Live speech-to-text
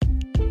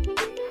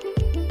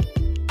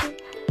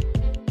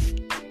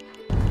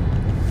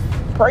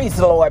Praise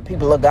the Lord,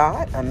 people of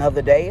God.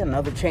 Another day,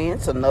 another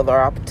chance,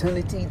 another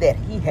opportunity that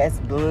He has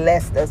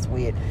blessed us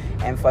with.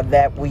 And for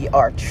that, we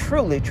are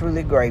truly,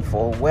 truly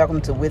grateful. Welcome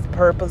to With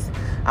Purpose,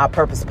 our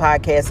Purpose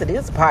podcast. It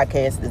is a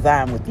podcast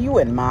designed with you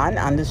in mind,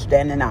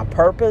 understanding our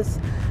purpose,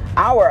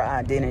 our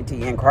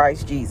identity in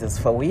Christ Jesus.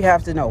 For we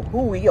have to know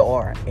who we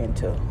are and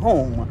to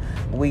whom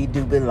we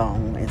do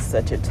belong in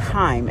such a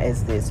time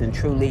as this. And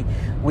truly,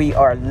 we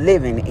are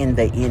living in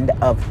the end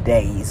of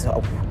days.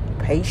 So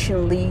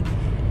patiently,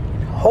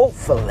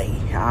 hopefully,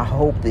 our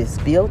hope is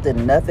built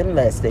in nothing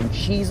less than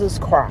Jesus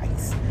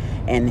Christ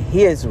and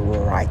His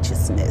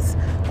righteousness,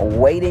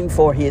 waiting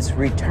for His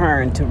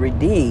return to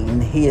redeem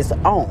His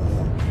own.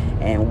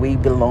 And we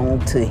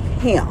belong to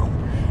Him.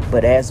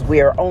 But as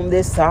we are on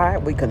this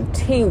side, we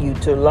continue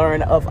to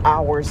learn of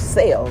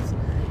ourselves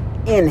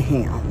in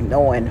Him,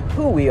 knowing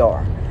who we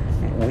are.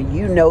 And when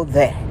you know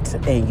that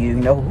and you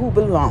know who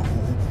belongs,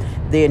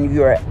 then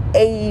you're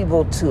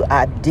able to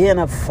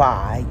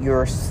identify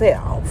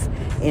yourself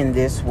in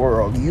this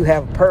world. You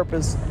have a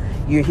purpose.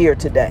 You're here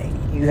today.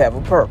 You have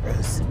a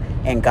purpose.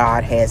 And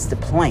God has the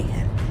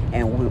plan.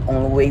 And the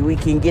only way we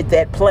can get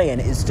that plan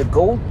is to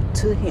go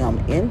to Him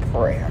in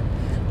prayer,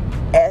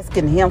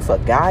 asking Him for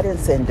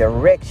guidance and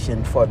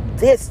direction for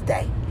this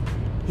day.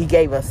 He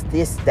gave us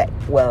this day.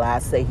 Well, I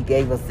say He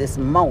gave us this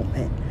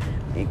moment,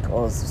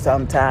 because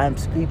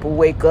sometimes people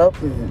wake up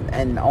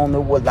and on the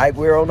like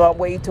we're on our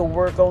way to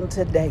work on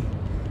today.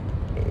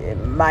 It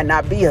might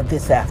not be of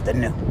this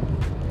afternoon,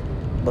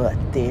 but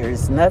there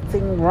is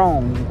nothing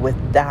wrong with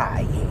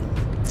dying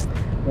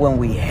when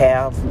we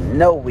have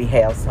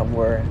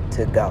somewhere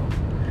to go.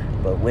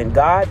 But when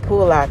God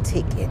pulled our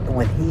ticket,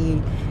 when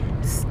He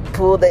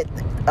pulled that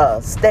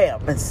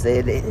stamp and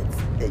said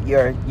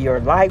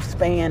your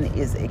lifespan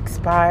is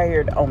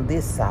expired on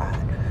this side,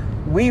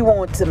 we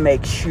want to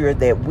make sure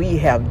that we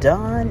have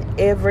done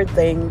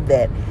everything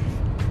that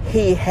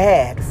He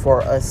had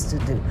for us to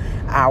do.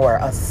 Our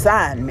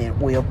assignment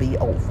will be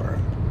over.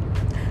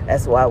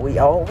 That's why we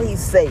always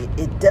say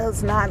it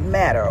does not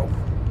matter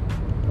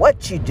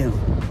what you do,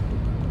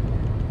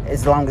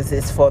 as long as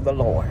it's for the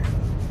Lord.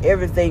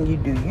 Everything you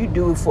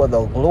do it for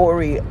the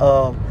glory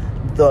of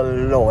the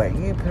Lord.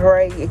 You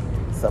pray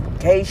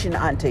supplication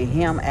unto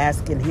Him,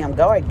 asking Him,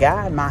 God,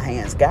 guide my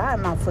hands,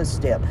 guide my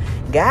footsteps,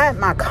 guide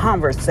my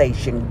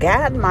conversation,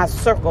 guide my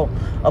circle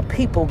of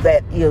people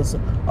that is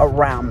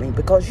around me,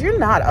 because you're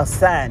not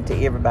assigned to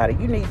everybody.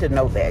 You need to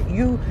know that.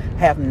 You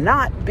have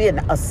not been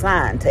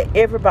assigned to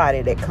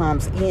everybody that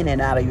comes in and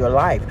out of your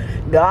life.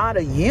 God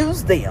will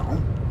use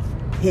them.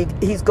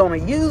 He's going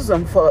to use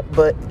them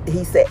but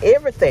He said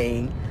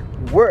everything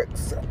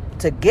works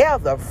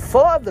together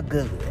for the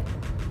good,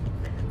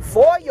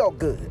 for your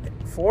good.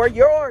 For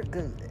your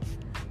good.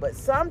 But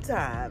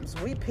sometimes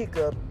we pick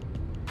up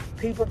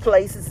people,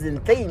 places,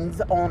 and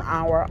things on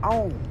our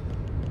own.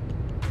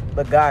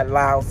 But God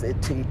allows it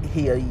to,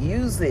 He'll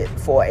use it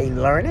for a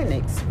learning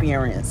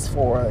experience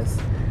for us.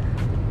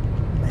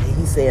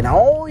 He said, in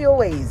all your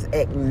ways,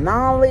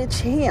 acknowledge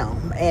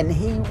Him, and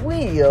He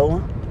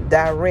will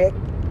direct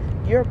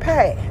your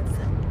path.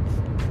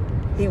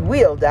 He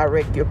will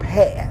direct your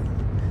path.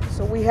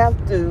 So we have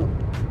to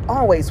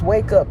always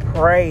wake up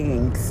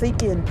praying,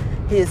 seeking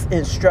His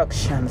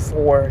instruction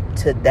for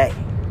today,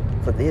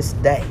 for this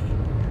day,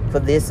 for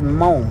this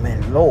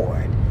moment,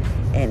 Lord.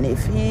 And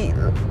if He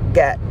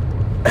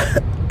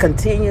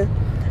continue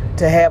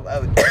to have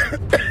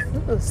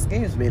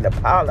the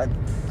pollen,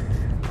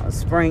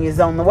 spring is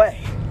on the way,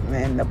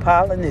 and the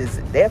pollen is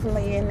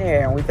definitely in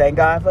there, and we thank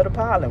God for the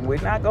pollen. We're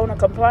not going to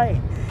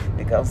complain,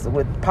 because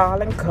with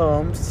pollen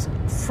comes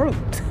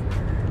fruit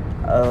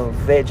of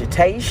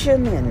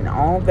vegetation and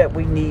all that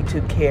we need to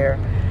care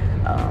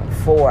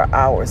for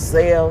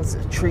ourselves.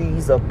 The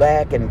trees are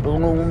back and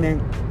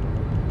blooming,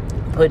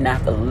 putting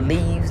out the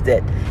leaves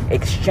that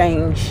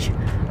exchange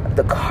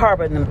the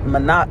carbon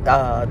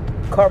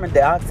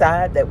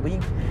dioxide that we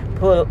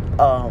put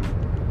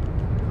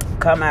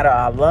come out of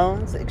our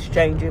lungs,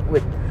 exchange it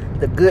with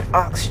the good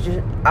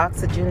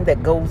oxygen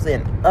that goes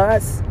in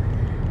us.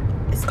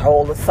 It's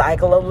called the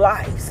cycle of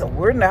life. So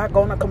we're not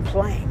going to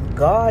complain.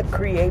 God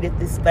created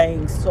this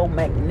thing so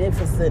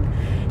magnificent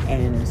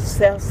and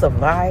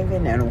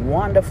self-surviving and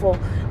wonderful.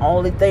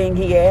 Only thing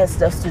He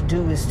asked us to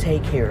do is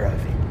take care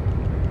of it.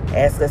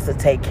 Ask us to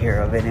take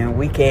care of it, and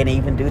we can't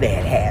even do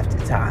that half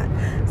the time.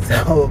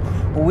 So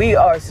we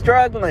are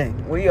struggling.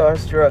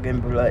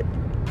 But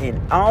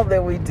in all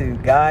that we do,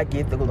 God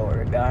gets the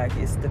glory. God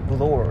gets the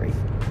glory.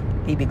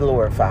 He be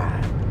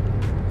glorified.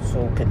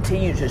 So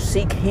continue to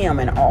seek Him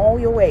in all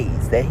your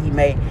ways, that He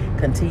may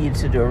continue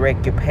to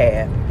direct your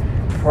path.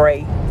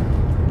 Pray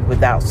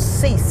without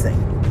ceasing.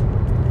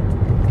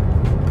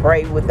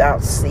 Pray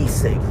without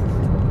ceasing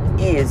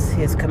is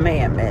His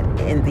commandment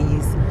in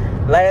these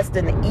last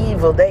and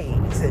evil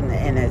days.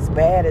 And as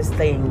bad as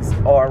things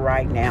are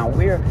right now,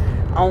 we're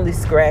only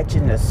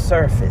scratching the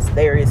surface.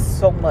 There is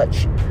so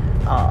much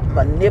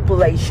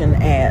manipulation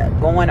and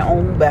going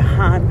on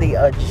behind the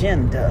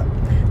agenda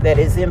that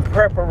is in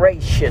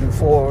preparation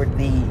for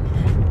the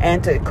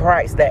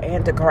Antichrist. The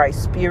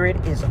Antichrist spirit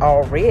is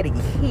already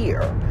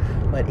here,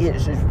 but it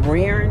is just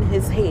rearing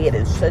his head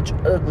in such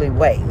ugly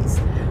ways.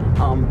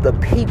 The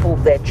people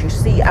that you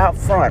see out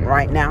front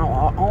right now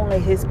are only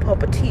his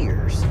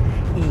puppeteers.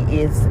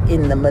 He is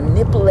in the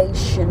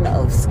manipulation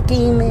of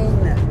scheming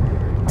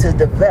to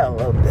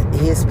develop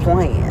his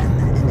plan.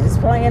 And his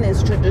plan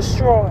is to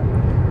destroy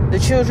the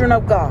children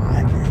of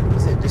God,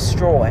 to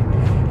destroy.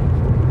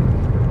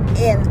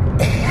 And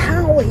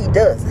how he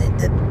does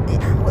it,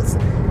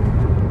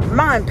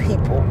 remind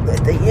people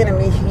that the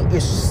enemy, he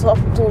is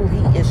subtle,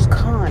 he is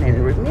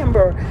cunning.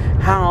 Remember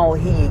how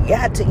he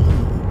got to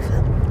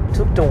Eve,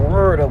 took the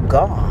word of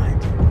God,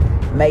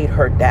 made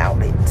her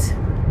doubt it,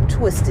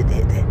 twisted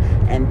it,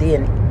 and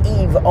then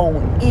Eve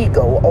own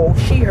ego, all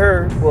she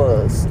heard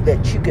was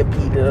that you could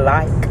be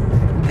like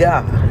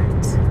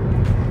God.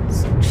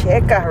 So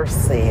check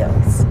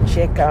ourselves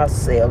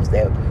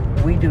that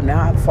we do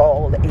not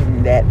fall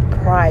in that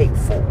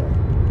prideful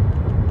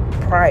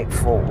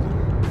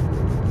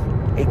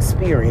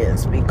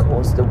experience,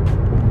 because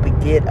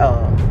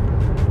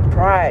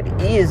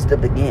pride is the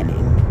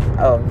beginning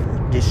of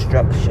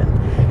destruction,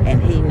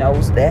 and he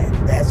knows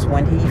that's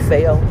when he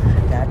fell,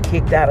 got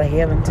kicked out of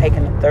heaven,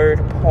 taking a third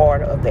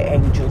part of the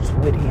angels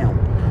with him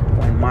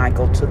when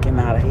Michael took him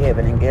out of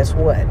heaven. And guess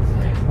what?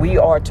 We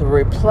are to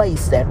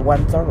replace that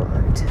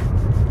 1/3.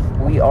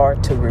 We are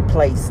to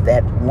replace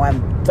that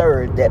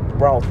 1/3 that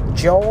brought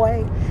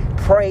joy,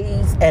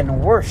 praise,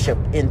 and worship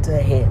into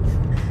heaven.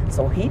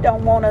 So he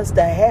don't want us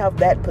to have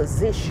that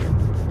position.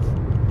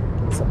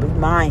 So be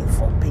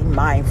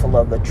mindful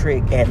of the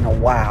trick and the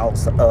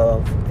wiles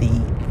of the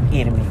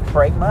enemy.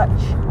 Pray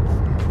much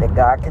that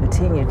God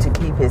continue to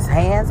keep his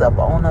hands up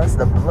on us.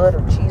 The blood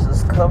of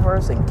Jesus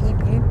covers and keep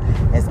you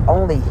as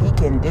only he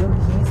can do.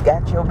 He's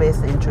got your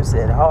best interest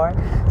at heart.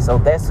 So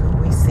that's who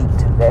we seek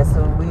to. That's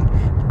who we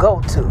go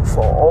to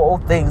for all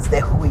things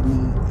that we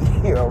need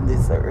here on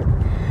this earth.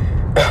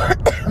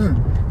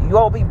 You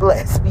all be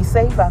blessed. Be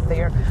safe out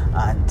there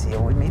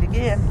until we meet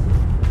again.